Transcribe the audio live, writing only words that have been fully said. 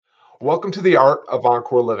Welcome to the Art of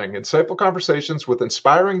Encore Living, insightful conversations with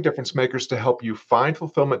inspiring difference makers to help you find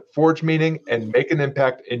fulfillment, forge meaning, and make an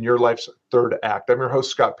impact in your life's third act. I'm your host,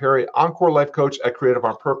 Scott Perry, Encore Life Coach at Creative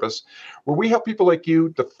on Purpose, where we help people like you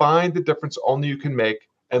define the difference only you can make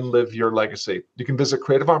and live your legacy. You can visit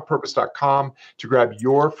creativeonpurpose.com to grab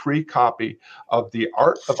your free copy of the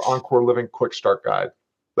Art of Encore Living Quick Start Guide.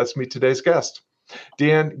 Let's meet today's guest.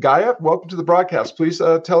 Deanne Gaia, welcome to the broadcast. Please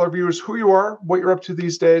tell our viewers who you are, what you're up to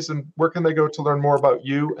these days, and where can they go to learn more about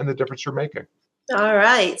you and the difference you're making. All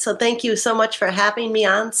right. So thank you so much for having me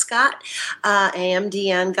on, Scott. I am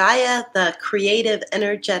Deanne Gaia, the creative,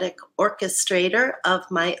 energetic orchestrator of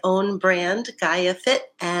my own brand, Gaia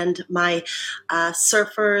Fit, and my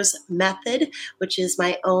Surfers Method, which is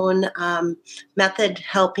my own method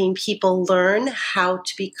helping people learn how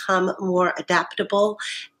to become more adaptable,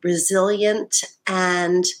 resilient,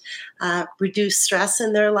 and reduce stress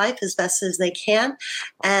in their life as best as they can.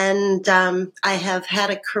 And I have had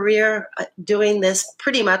a career doing this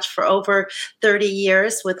pretty much for over 30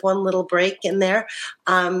 years with one little break in there.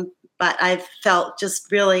 But I've felt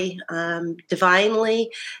just really divinely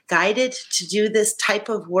guided to do this type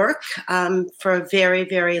of work for a very,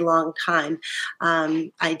 very long time.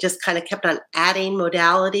 I just kind of kept on adding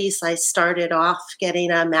modalities. I started off getting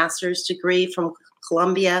a master's degree from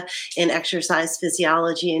Columbia in exercise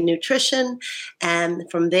physiology and nutrition. And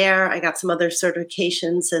from there, I got some other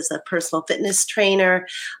certifications as a personal fitness trainer.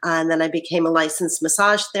 And then I became a licensed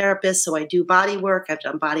massage therapist. So I do body work. I've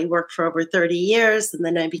done body work for over 30 years. And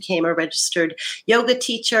then I became a registered yoga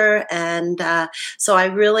teacher. And so I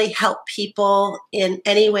really help people in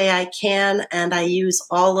any way I can. And I use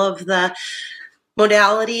all of the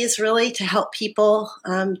modalities really to help people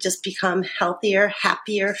just become healthier,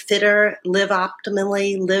 happier, fitter, live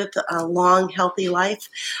optimally, live a long, healthy life.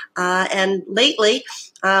 And lately,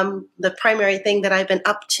 the primary thing that I've been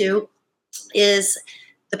up to is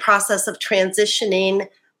the process of transitioning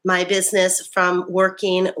my business from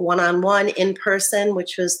working one-on-one in person,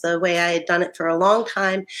 which was the way I had done it for a long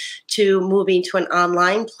time, to moving to an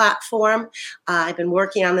online platform. I've been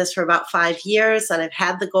working on this for about 5 years, and I've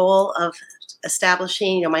had the goal of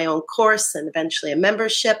establishing my own course and eventually a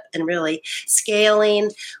membership and really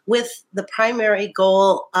scaling with the primary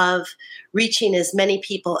goal of reaching as many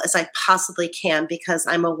people as I possibly can, because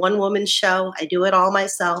I'm a one-woman show. I do it all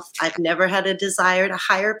myself. I've never had a desire to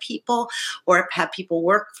hire people or have people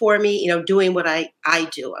work for me, doing what I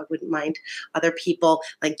do. I wouldn't mind other people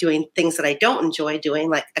like doing things that I don't enjoy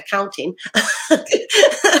doing, like accounting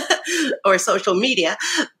or social media.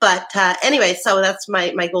 But anyway, so that's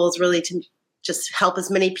my goal is really to just help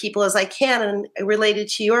as many people as I can. And related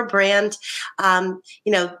to your brand,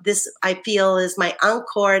 this I feel is my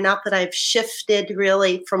encore. Not that I've shifted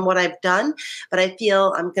really from what I've done, but I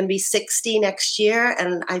feel I'm going to be 60 next year.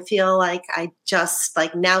 And I feel like I just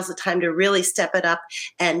now's the time to really step it up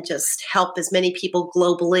and just help as many people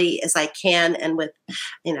globally as I can. And with,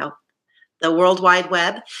 the World Wide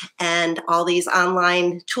Web and all these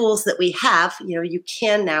online tools that we have, you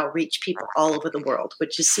can now reach people all over the world,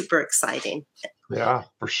 which is super exciting. Yeah,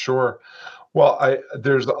 for sure. Well,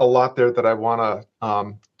 there's a lot there that I want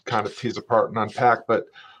to kind of tease apart and unpack, but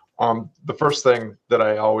the first thing that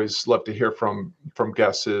I always love to hear from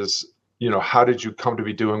guests is, how did you come to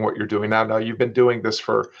be doing what you're doing now? Now, you've been doing this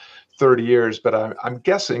for 30 years, but I'm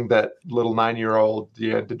guessing that little 9-year-old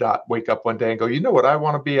did not wake up one day and go, you know what I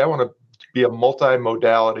want to be? I want to be a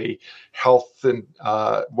multi-modality health and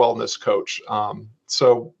wellness coach.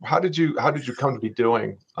 So how did you come to be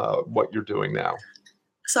doing what you're doing now?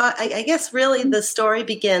 So I guess really the story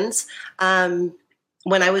begins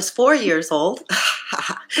when I was 4 years old.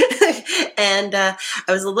 And I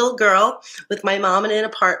was a little girl with my mom in an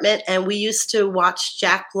apartment, and we used to watch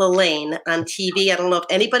Jack LaLanne on TV. I don't know if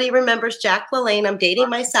anybody remembers Jack LaLanne. I'm dating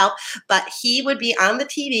myself, but he would be on the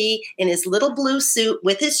TV in his little blue suit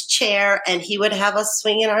with his chair, and he would have us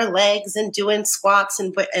swinging our legs and doing squats,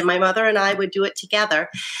 and my mother and I would do it together.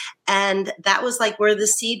 And that was where the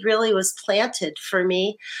seed really was planted for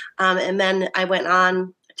me. And then I went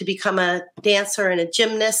on to become a dancer and a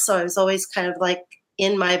gymnast. So I was always kind of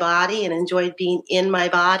in my body and enjoyed being in my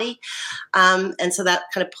body. And so that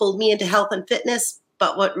kind of pulled me into health and fitness.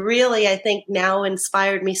 But what really I think now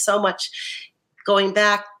inspired me so much going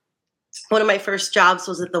back, one of my first jobs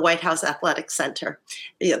was at the White House Athletic Center,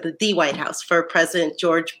 the White House for President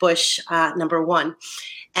George Bush, #1.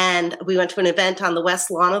 And we went to an event on the West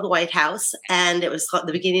Lawn of the White House, and it was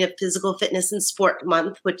the beginning of Physical Fitness and Sport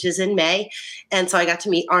Month, which is in May. And so I got to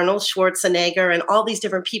meet Arnold Schwarzenegger and all these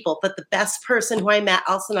different people. But the best person who I met,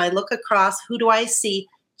 also, and I look across, who do I see?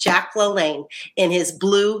 Jack LaLanne in his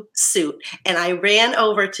blue suit. And I ran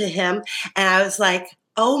over to him and I was like,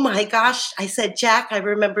 oh my gosh. I said, Jack, I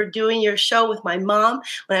remember doing your show with my mom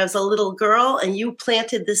when I was a little girl, and you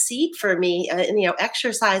planted the seed for me,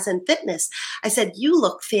 exercise and fitness. I said, you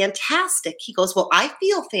look fantastic. He goes, well, I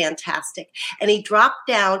feel fantastic. And he dropped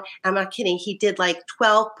down. I'm not kidding. He did like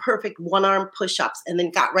 12 perfect one-arm push-ups and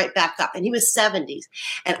then got right back up. And he was 70s.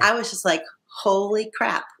 And I was just like, holy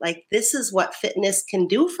crap, like this is what fitness can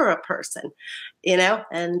do for a person,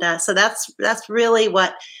 and so that's really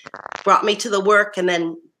what brought me to the work, and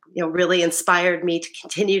then really inspired me to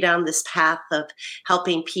continue down this path of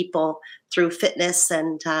helping people through fitness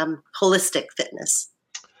and holistic fitness.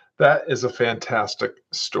 That is a fantastic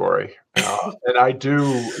story, and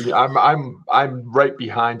I'm right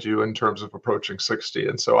behind you in terms of approaching 60,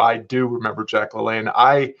 and so I do remember Jack LaLanne.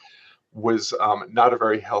 I was not a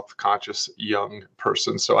very health conscious young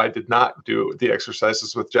person, so I did not do the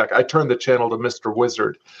exercises with Jack. I turned the channel to Mr.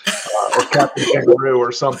 Wizard or Captain Kangaroo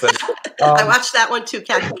or something. I watched that one too,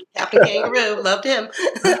 Captain Kangaroo. Loved him.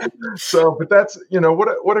 So, but that's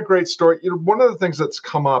what a great story. One of the things that's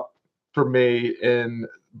come up for me in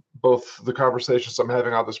both the conversations I'm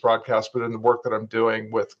having on this broadcast, but in the work that I'm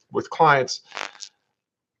doing with clients,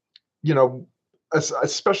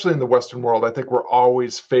 especially in the Western world, I think we're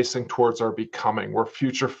always facing towards our becoming. We're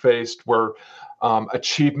future faced. We're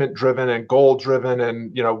achievement driven and goal driven,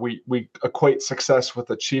 and we equate success with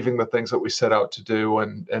achieving the things that we set out to do,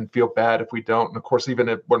 and feel bad if we don't. And of course,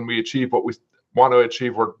 even when we achieve what we want to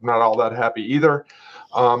achieve, we're not all that happy either.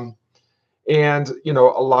 And a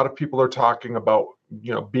lot of people are talking about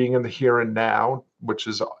being in the here and now, which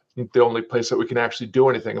is the only place that we can actually do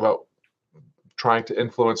anything about trying to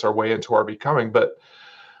influence our way into our becoming. But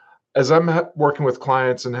as I'm working with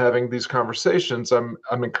clients and having these conversations, I'm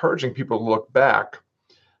encouraging people to look back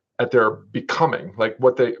at their becoming, like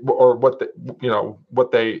what they've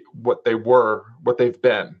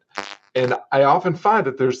been. And I often find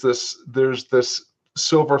that there's this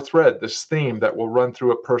silver thread, this theme that will run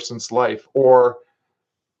through a person's life, or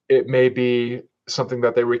it may be something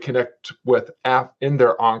that they reconnect with in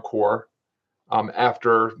their encore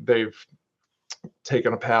after they've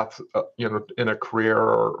taken a path, in a career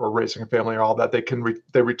or raising a family or all that.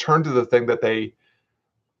 They return to the thing that they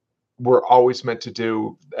were always meant to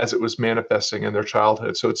do as it was manifesting in their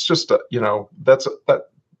childhood. So it's just, that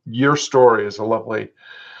your story is a lovely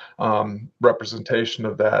representation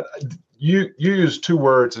of that. You use two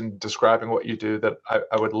words in describing what you do that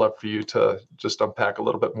I would love for you to just unpack a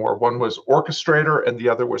little bit more. One was orchestrator and the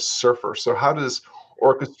other was surfer. So how does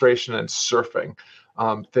orchestration and surfing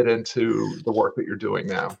fit into the work that you're doing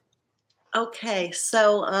now? Okay,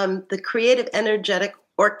 so the creative energetic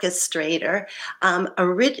orchestrator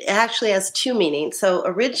actually has two meanings. So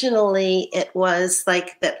originally it was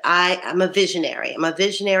like that I'm a visionary.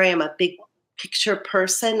 I'm a big picture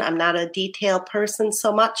person. I'm not a detail person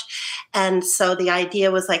so much. And so the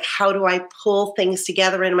idea was like, how do I pull things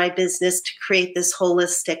together in my business to create this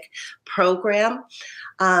holistic program?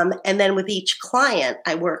 And then with each client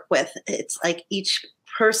I work with, it's like each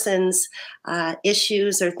person's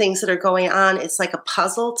issues or things that are going on, it's like a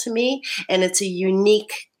puzzle to me, and it's a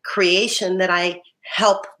unique creation that I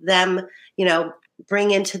help them,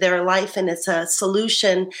 bring into their life, and it's a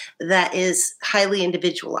solution that is highly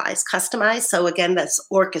individualized, customized. So again, that's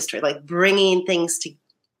orchestra, like bringing things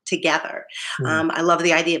together. I love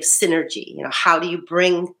the idea of synergy. How do you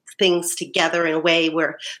bring things together in a way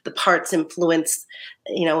where the parts influence,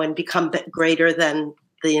 and become greater than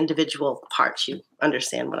the individual parts? You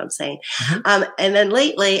understand what I'm saying? Mm-hmm. And then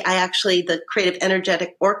lately, the creative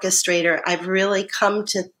energetic orchestrator, I've really come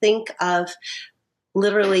to think of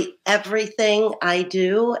literally everything I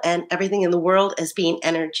do and everything in the world as being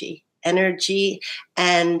energy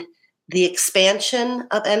and the expansion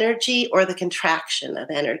of energy or the contraction of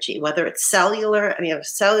energy, whether it's cellular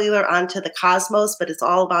onto the cosmos, but it's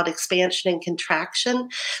all about expansion and contraction.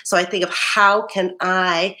 So I think of how can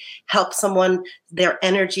I help someone, their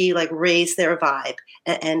energy, like raise their vibe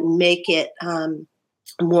and make it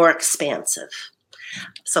more expansive.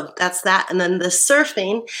 So that's that. And then the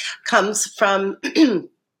surfing comes from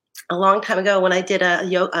a long time ago when I did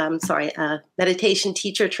a meditation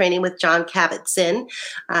teacher training with Jon Kabat-Zinn.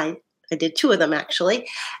 I did two of them actually.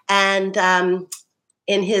 And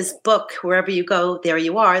in his book, Wherever You Go, There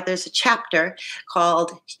You Are, there's a chapter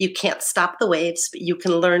called You Can't Stop the Waves, but You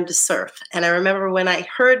Can Learn to Surf. And I remember when I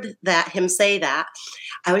heard him say that,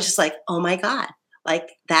 I was just like, oh my God,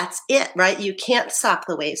 like that's it, right? You can't stop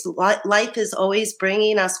the waves. Life is always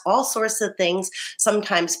bringing us all sorts of things,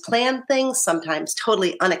 sometimes planned things, sometimes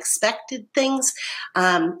totally unexpected things.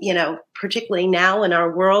 Particularly now in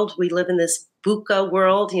our world, we live in this VUCA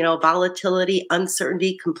world, volatility,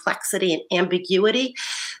 uncertainty, complexity, and ambiguity.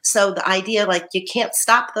 So the idea, like, you can't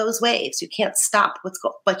stop those waves. You can't stop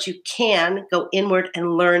but you can go inward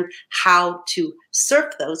and learn how to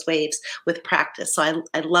surf those waves with practice. So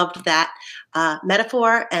I loved that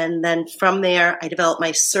metaphor. And then from there, I developed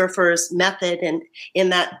my surfer's method. And in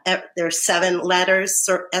that, there are 7 letters,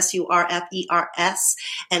 SURFERS.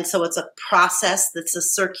 And so it's a process that's a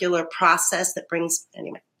circular process that brings,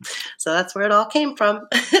 anyway. So that's where it all came from.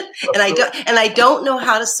 and I don't know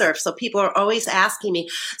how to surf. So people are always asking me,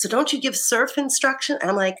 so don't you give surf instruction? And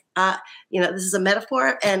I'm like, this is a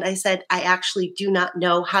metaphor. And I said, I actually do not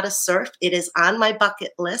know how to surf. It is on my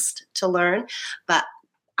bucket list to learn. But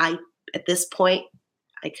at this point,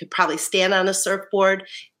 I could probably stand on a surfboard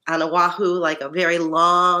on Oahu, like a very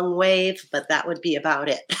long wave, but that would be about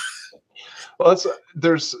it. Well,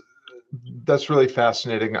 that's really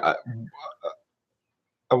fascinating.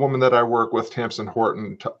 A woman that I work with, Tamsin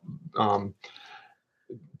Horton,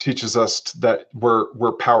 teaches us that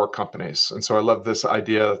we're power companies, and so I love this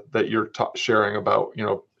idea that you're sharing about.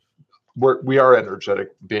 We are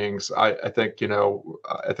energetic beings. I think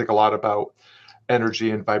I think a lot about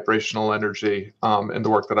energy and vibrational energy in the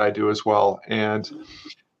work that I do as well. And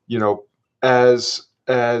as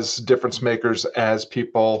difference makers, as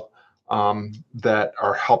people that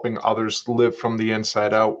are helping others live from the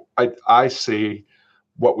inside out, I see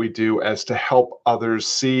what we do as to help others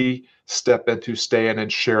step into, stay in,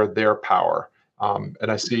 and share their power.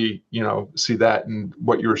 And I see that in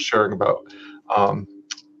what you were sharing about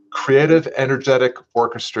creative, energetic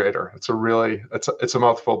orchestrator. It's a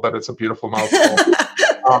mouthful, but it's a beautiful mouthful.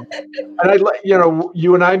 And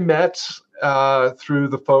you and I met through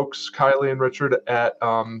the folks, Kylie and Richard at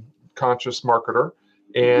Conscious Marketer,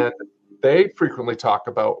 and they frequently talk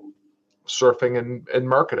about surfing and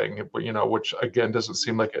marketing, which again doesn't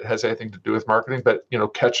seem like it has anything to do with marketing, but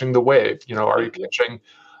catching the wave. Are you catching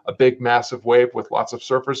a big massive wave with lots of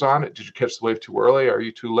surfers on it? Did you catch the wave too early? Are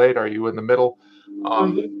you too late? Are you in the middle?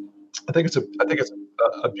 I think it's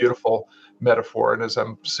a beautiful metaphor, and as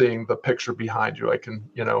I'm seeing the picture behind you, I can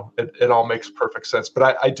it all makes perfect sense.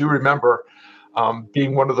 But I do remember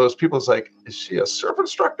being one of those people who's like, is she a surf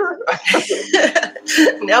instructor?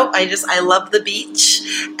 No, I love the beach.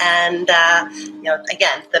 And,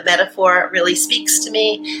 again, the metaphor really speaks to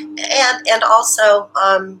me. And also,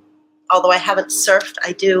 although I haven't surfed,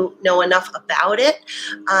 I do know enough about it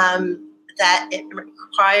that it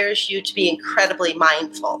requires you to be incredibly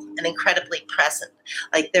mindful and incredibly present.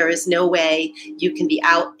 Like, there is no way you can be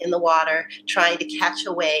out in the water trying to catch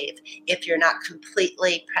a wave if you're not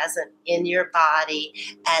completely present in your body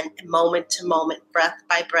and moment to moment, breath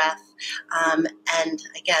by breath. And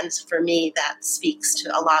again, for me, that speaks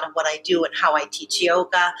to a lot of what I do and how I teach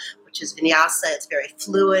yoga, which is vinyasa. It's very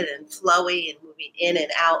fluid and flowy and moving in and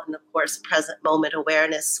out. And of course, present moment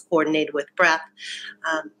awareness coordinated with breath.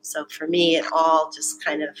 So for me, it all just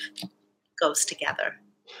kind of goes together.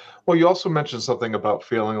 Well, you also mentioned something about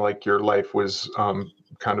feeling like your life was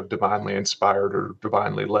kind of divinely inspired or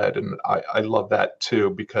divinely led. And I love that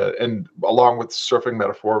too, and along with surfing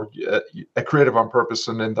metaphor, at Creative on Purpose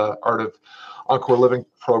and in the Art of Encore Living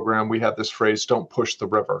program, we have this phrase, don't push the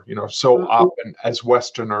river. So often as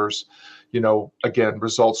Westerners, again,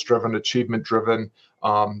 results driven, achievement driven,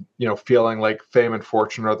 feeling like fame and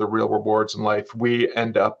fortune are the real rewards in life. We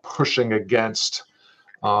end up pushing against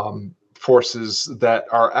forces that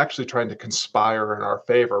are actually trying to conspire in our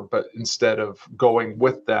favor, but instead of going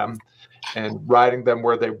with them and riding them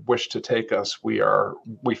where they wish to take us, we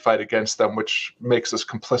fight against them, which makes us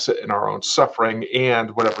complicit in our own suffering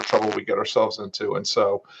and whatever trouble we get ourselves into. And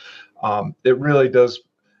so it really does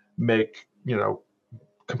make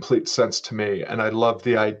complete sense to me. And I love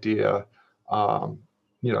the idea of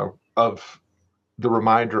the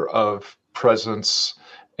reminder of presence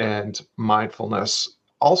and mindfulness.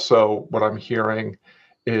 Also, what I'm hearing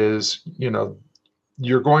is, you're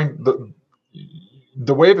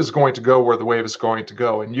the wave is going to go where the wave is going to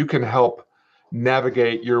go, and you can help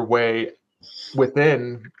navigate your way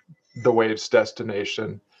within the wave's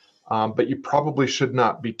destination. But you probably should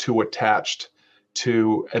not be too attached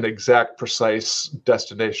to an exact, precise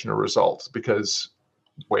destination or result, because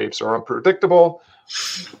waves are unpredictable.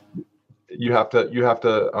 You have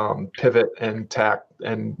to pivot and tack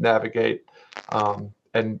and navigate.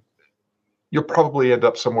 And you'll probably end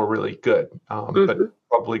up somewhere really good, but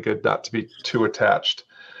probably good not to be too attached.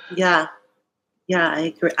 Yeah. Yeah,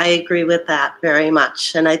 I agree with that very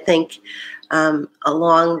much. And I think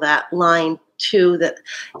along that line too, that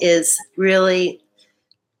is really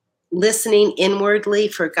listening inwardly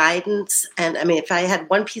for guidance. And I mean, if I had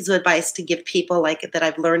one piece of advice to give people like that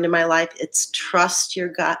I've learned in my life, it's trust your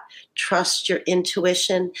gut, trust your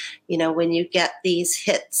intuition. You know, when you get these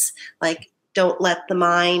hits, like don't let the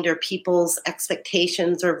mind or people's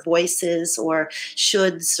expectations or voices or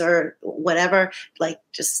shoulds or whatever, like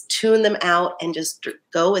just tune them out and just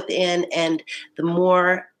go within. And the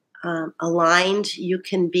more aligned you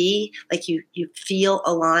can be, like you feel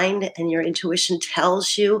aligned and your intuition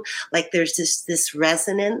tells you like there's this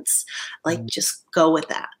resonance, like just go with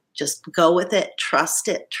that, just go with it, trust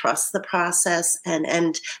trust the process.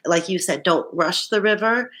 And like you said, don't rush the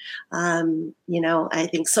river. You know, I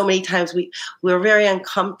think so many times we're very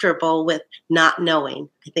uncomfortable with not knowing.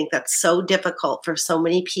 I think that's so difficult for so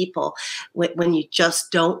many people when you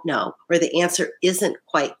just don't know or the answer isn't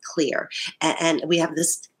quite clear, and we have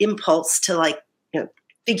this impulse to, like, you know,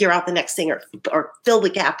 figure out the next thing or fill the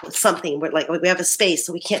gap with something. We're like, we have a space,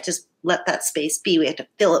 so we can't just let that space be. We have to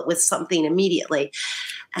fill it with something immediately.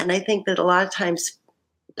 And I think that a lot of times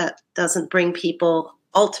that doesn't bring people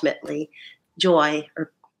ultimately joy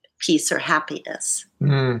or peace or happiness.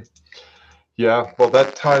 Mm. Yeah, well,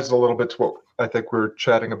 that ties a little bit to what I think we were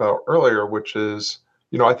chatting about earlier, which is,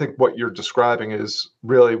 you know, I think what you're describing is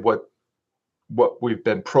really what we've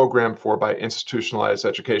been programmed for by institutionalized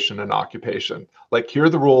education and occupation. Like, here are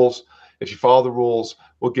the rules. If you follow the rules,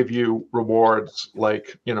 we'll give you rewards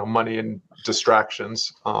like, you know, money and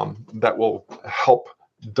distractions that will help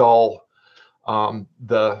dull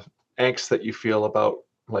the angst that you feel about,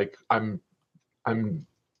 like, I'm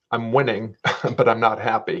winning, but I'm not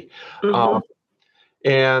happy. Mm-hmm.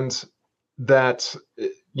 And that,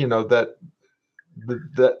 you know, that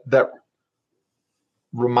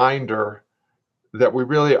reminder that we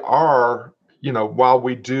really are, you know, while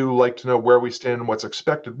we do like to know where we stand and what's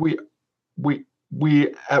expected, we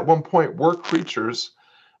at one point were creatures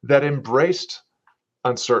that embraced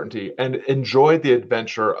uncertainty and enjoyed the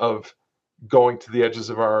adventure of going to the edges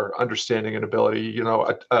of our understanding and ability. You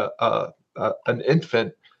know, an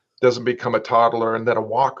infant doesn't become a toddler and then a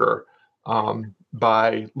walker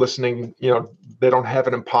by listening. You know, they don't have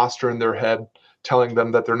an imposter in their head telling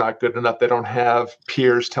them that they're not good enough. They don't have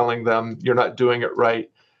peers telling them you're not doing it right.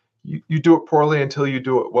 You do it poorly until you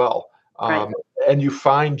do it well. Right. And you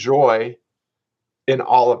find joy in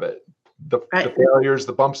all of it. The failures,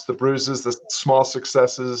 the bumps, the bruises, the small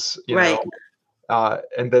successes, you know,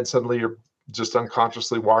 and then suddenly you're just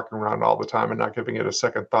unconsciously walking around all the time and not giving it a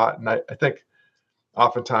second thought. And I think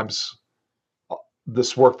oftentimes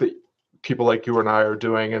this work that people like you and I are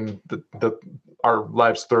doing, and our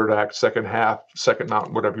life's third act, second half, second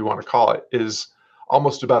mountain, whatever you want to call it, is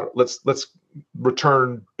almost about let's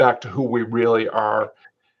return back to who we really are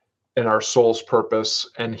and our soul's purpose,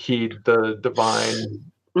 and heed the divine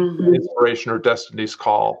inspiration or destiny's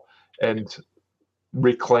call, and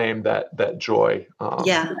reclaim that joy.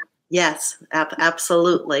 Yeah. Yes,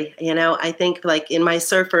 absolutely. You know, I think like in my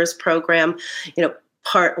surfers program, you know,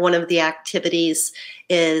 one of the activities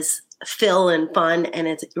is fill and fun, and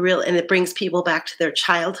it's real, and it brings people back to their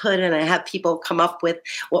childhood. And I have people come up with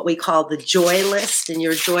what we call the joy list, and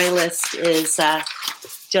your joy list is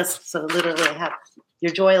just so literally I have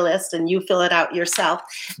your joy list, and you fill it out yourself.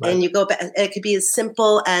 Right. And you go back. It could be as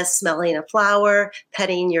simple as smelling a flower,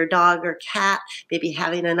 petting your dog or cat, maybe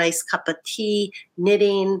having a nice cup of tea,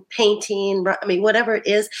 knitting, painting, I mean, whatever it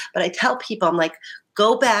is. But I tell people, I'm like,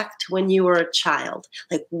 go back to when you were a child.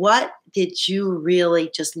 Like, what did you really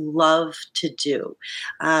just love to do?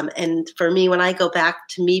 And for me, when I go back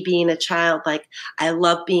to me being a child, like, I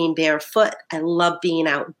love being barefoot. I love being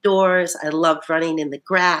outdoors. I loved running in the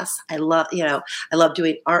grass. I love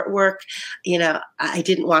doing artwork. You know, I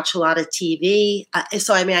didn't watch a lot of TV.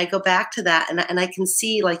 So, I mean, I go back to that, and I can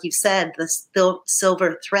see, like you said, the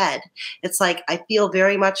silver thread. It's like, I feel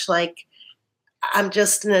very much like I'm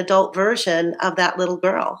just an adult version of that little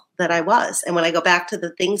girl that I was. And when I go back to the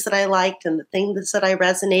things that I liked and the things that I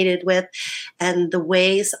resonated with and the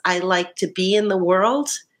ways I like to be in the world,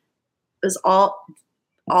 it was all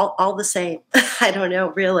the same. I don't know,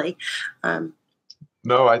 really.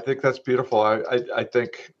 No, I think that's beautiful. I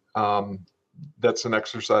think that's an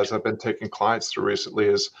exercise I've been taking clients through recently,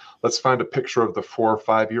 is let's find a picture of the 4 or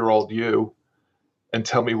 5-year-old you and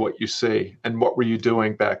tell me what you see, and what were you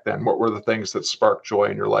doing back then? What were the things that sparked joy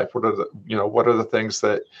in your life? What are the things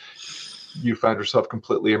that you find yourself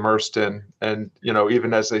completely immersed in? And, you know,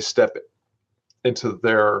 even as they step into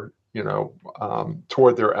their, you know,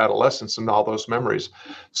 toward their adolescence and all those memories,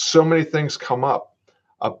 so many things come up.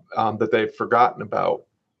 that they've forgotten about.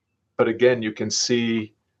 But again, you can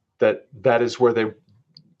see that is where they,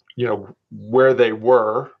 where they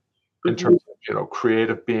were in terms of,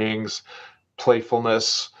 creative beings,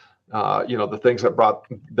 playfulness, the things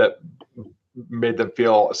that made them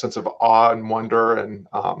feel a sense of awe and wonder, and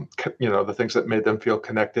the things that made them feel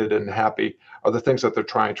connected and happy are the things that they're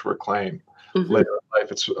trying to reclaim later in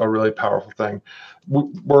life. It's a really powerful thing.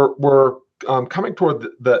 We're coming toward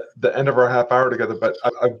the end of our half hour together, but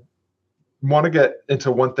I want to get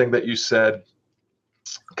into one thing that you said,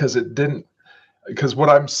 because what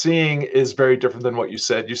I'm seeing is very different than what you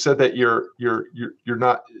said. You said that you're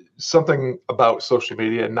not, something about social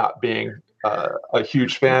media and not being a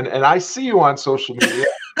huge fan, and I see you on social media.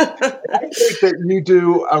 I think that you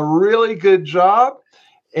do a really good job,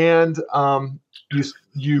 and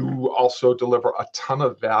you also deliver a ton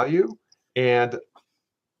of value. And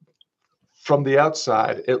from the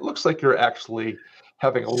outside, it looks like you're actually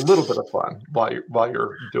having a little bit of fun while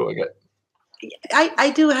you're doing it.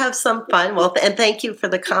 I do have some fun. Well, and thank you for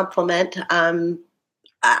the compliment.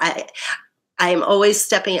 I'm always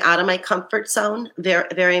stepping out of my comfort zone very,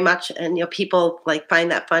 very much. And, people like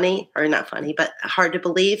find that funny, or not funny, but hard to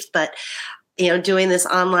believe. But, doing this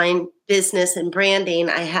online business and branding,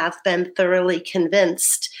 I have been thoroughly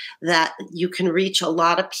convinced that you can reach a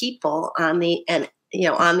lot of people on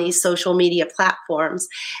these social media platforms.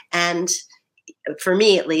 And for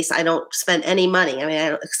me, at least, I don't spend any money. I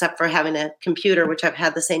mean, except for having a computer, which I've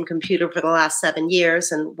had the same computer for the last 7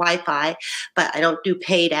 years, and Wi-Fi, but I don't do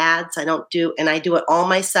paid ads. And I do it all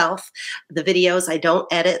myself. The videos I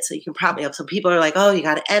don't edit. So you can probably have some people are like, oh, you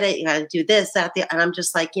got to edit, you got to do this, that, and I'm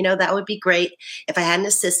just like, that would be great if I had an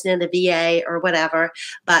assistant, a VA or whatever.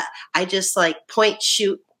 But I just like point,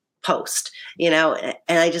 shoot, post, and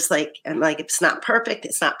I just I'm like, if it's not perfect,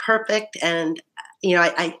 it's not perfect. And,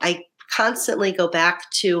 I constantly go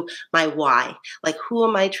back to my why. Like, who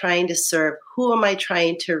am I trying to serve? Who am I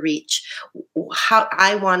trying to reach? How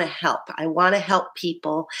I want to help. I want to help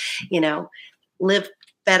people, live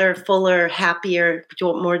better, fuller, happier,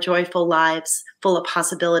 more joyful lives, full of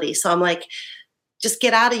possibility. So I'm like, just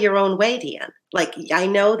get out of your own way, Deanne. Like, I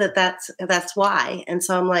know that's why. And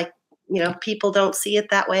so I'm like, people don't see it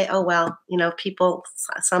that way. Oh, well, people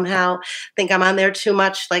somehow think I'm on there too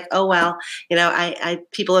much. Like, oh, well,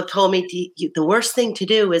 people have told me the worst thing to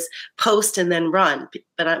do is post and then run.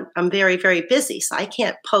 But I'm very, very busy. So I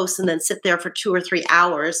can't post and then sit there for 2 or 3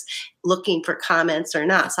 hours looking for comments or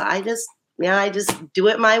not. So I just do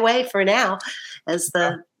it my way for now as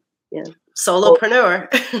the solopreneur.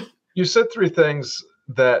 Well, you said 3 things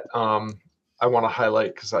that I want to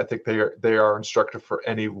highlight, because I think they are instructive for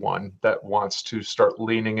anyone that wants to start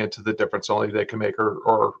leaning into the difference only they can make,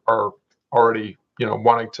 or are already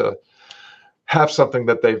wanting to have something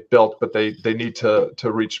that they've built, but they need to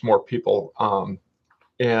reach more people.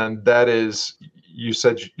 And that is, you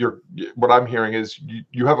said what I'm hearing is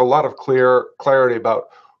you have a lot of clarity about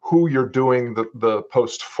who you're doing the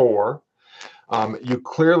post for. You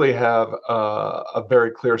clearly have a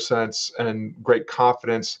very clear sense and great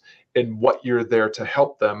confidence in what you're there to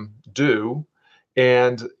help them do.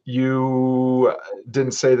 And you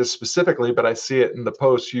didn't say this specifically, but I see it in the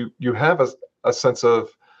post. You have a sense of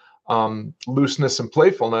looseness and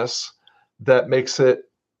playfulness that makes it,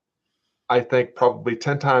 I think, probably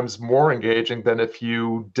 10 times more engaging than if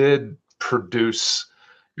you did produce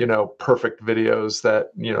perfect videos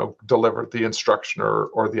that delivered the instruction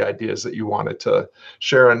or the ideas that you wanted to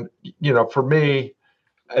share. And for me,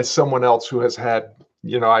 as someone else who has had,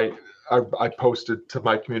 I posted to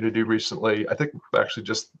my community recently, I think actually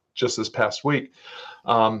just this past week.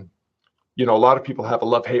 A lot of people have a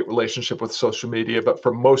love-hate relationship with social media, but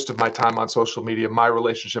for most of my time on social media, my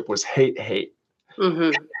relationship was hate.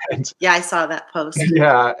 Mm-hmm. And, yeah, I saw that post.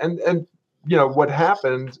 Yeah, and what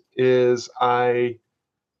happened is I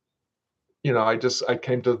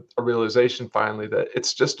came to a realization finally that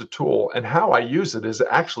it's just a tool, and how I use it is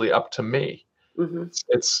actually up to me. Mm-hmm.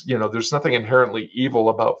 It's there's nothing inherently evil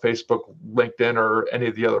about Facebook, LinkedIn, or any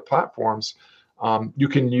of the other platforms. You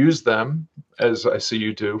can use them, as I see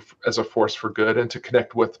you do, as a force for good and to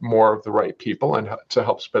connect with more of the right people and to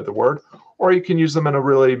help spread the word, or you can use them in a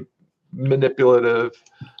really manipulative,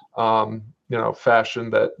 fashion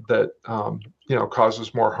that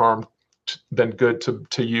causes more harm than good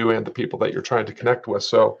to you and the people that you're trying to connect with.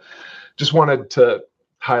 So, just wanted to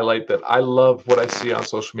highlight that I love what I see on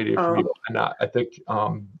social media from you, and I think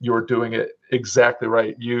you're doing it exactly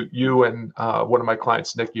right. You and one of my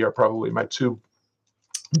clients, Nikki, are probably my 2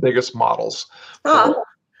 biggest models for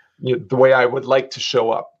the way I would like to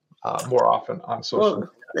show up more often on social media.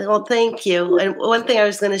 Well, thank you. And one thing I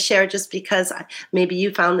was going to share, just because maybe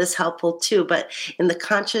you found this helpful too, but in the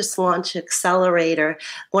Conscious Launch Accelerator,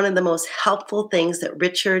 one of the most helpful things that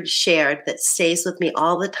Richard shared that stays with me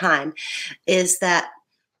all the time is that,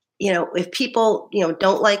 if people,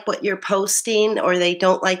 don't like what you're posting, or they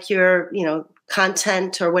don't like your,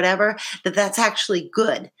 content or whatever, that's actually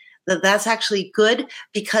good. That's actually good,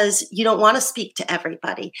 because you don't want to speak to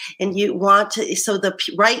everybody, and you want to, so the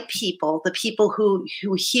right people, the people who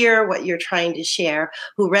hear what you're trying to share,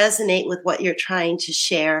 who resonate with what you're trying to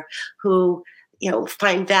share, who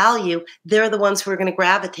find value, they're the ones who are going to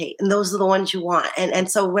gravitate, and those are the ones you want. And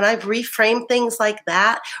so when I've reframed things like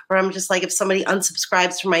that, where I'm just like, if somebody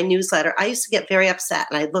unsubscribes from my newsletter, I used to get very upset,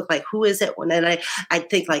 and I'd look like, who is it? And then I'd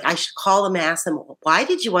think like, I should call them, ask them, why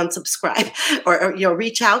did you unsubscribe, or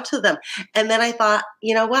reach out to them. And then I thought,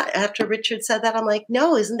 you know what? After Richard said that, I'm like,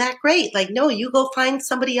 no, isn't that great? Like, no, you go find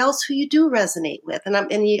somebody else who you do resonate with, and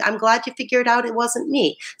I'm glad you figured out it wasn't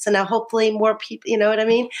me. So now hopefully more people, you know what I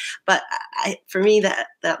mean? But for me,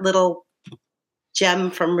 that little gem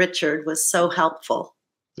from Richard was so helpful.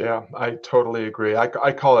 Yeah, I totally agree. I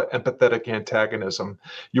call it empathetic antagonism.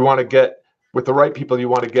 You want to get with the right people, you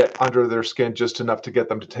want to get under their skin just enough to get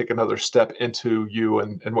them to take another step into you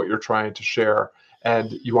and what you're trying to share.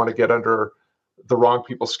 And you want to get under the wrong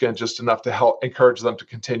people's skin just enough to help encourage them to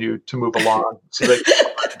continue to move along so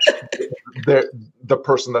they're the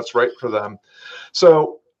person that's right for them.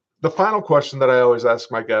 So the final question that I always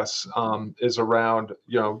ask my guests is around,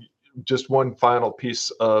 just one final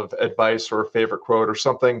piece of advice or a favorite quote or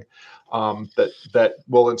something that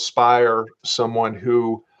will inspire someone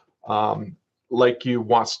who, like you,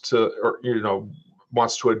 wants to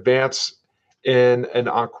advance in an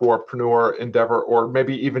entrepreneur endeavor, or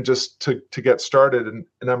maybe even just to get started. And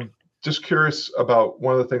I'm just curious about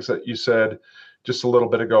one of the things that you said just a little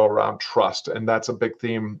bit ago around trust. And that's a big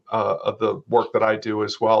theme of the work that I do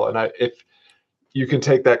as well. And if you can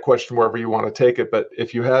take that question wherever you want to take it, but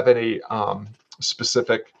if you have any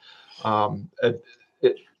specific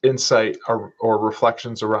insight or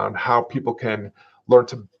reflections around how people can learn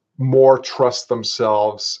to more trust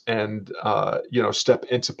themselves and, step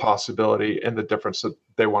into possibility and the difference that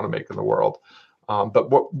they want to make in the world.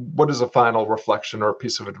 But what is a final reflection or a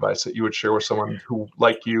piece of advice that you would share with someone who,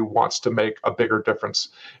 like you, wants to make a bigger difference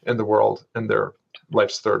in the world in their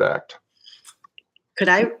life's third act? Could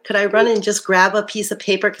I run and just grab a piece of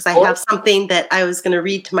paper, because I have something that I was going to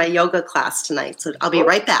read to my yoga class tonight. So I'll be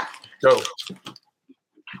right back. Go.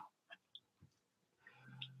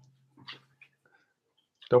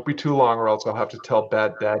 Don't be too long, or else I'll have to tell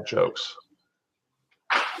bad dad jokes.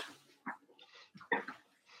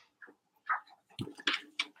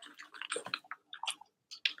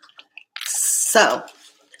 So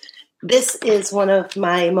this is one of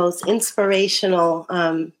my most inspirational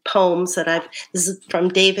poems this is from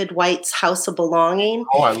David Whyte's House of Belonging.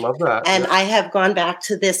 Oh, I love that. And I have gone back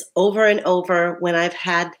to this over and over when I've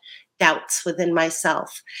had doubts within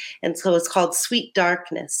myself. And so it's called Sweet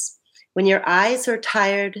Darkness. When your eyes are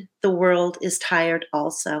tired, the world is tired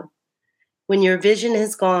also. When your vision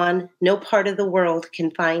is gone, no part of the world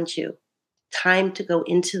can find you. Time to go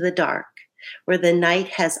into the dark, where the night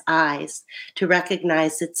has eyes to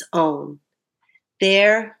recognize its own.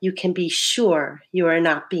 There you can be sure you are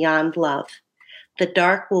not beyond love. The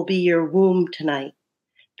dark will be your womb tonight.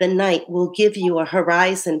 The night will give you a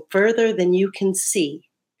horizon further than you can see.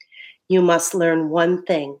 You must learn one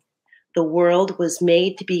thing. The world was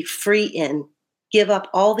made to be free in. Give up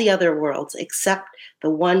all the other worlds except the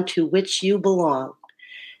one to which you belong.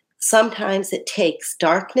 Sometimes it takes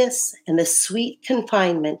darkness and the sweet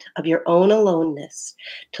confinement of your own aloneness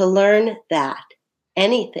to learn that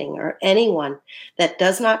anything or anyone that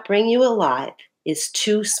does not bring you alive is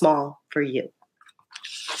too small for you.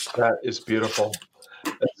 That is beautiful.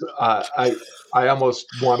 I almost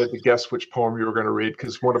wanted to guess which poem you were going to read,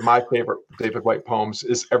 because one of my favorite David Whyte poems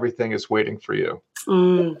is Everything is Waiting for You.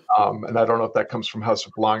 And I don't know if that comes from House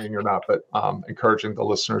of Belonging or not, but encouraging the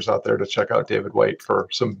listeners out there to check out David Whyte for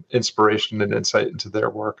some inspiration and insight into their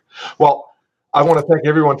work. Well, I want to thank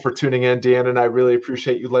everyone for tuning in. Deanna and I really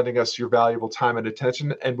appreciate you lending us your valuable time and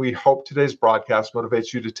attention. And we hope today's broadcast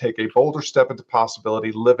motivates you to take a bolder step into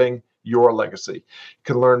possibility, living your legacy. You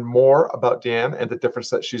can learn more about Deanna and the difference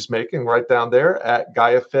that she's making right down there at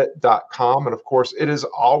GaiaFit.com. And of course, it is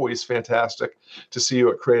always fantastic to see you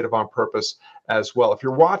at Creative on Purpose as well. If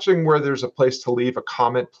you're watching where there's a place to leave a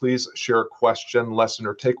comment, please share a question, lesson,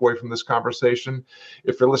 or takeaway from this conversation.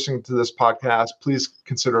 If you're listening to this podcast, please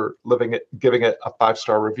consider giving it a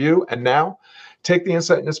 5-star review. And now, Take the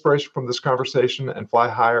insight and inspiration from this conversation and fly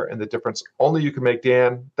higher in the difference only you can make.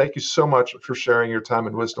 Deanne, thank you so much for sharing your time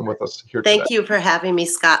and wisdom with us here today. Thank you for having me,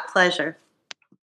 Scott. Pleasure.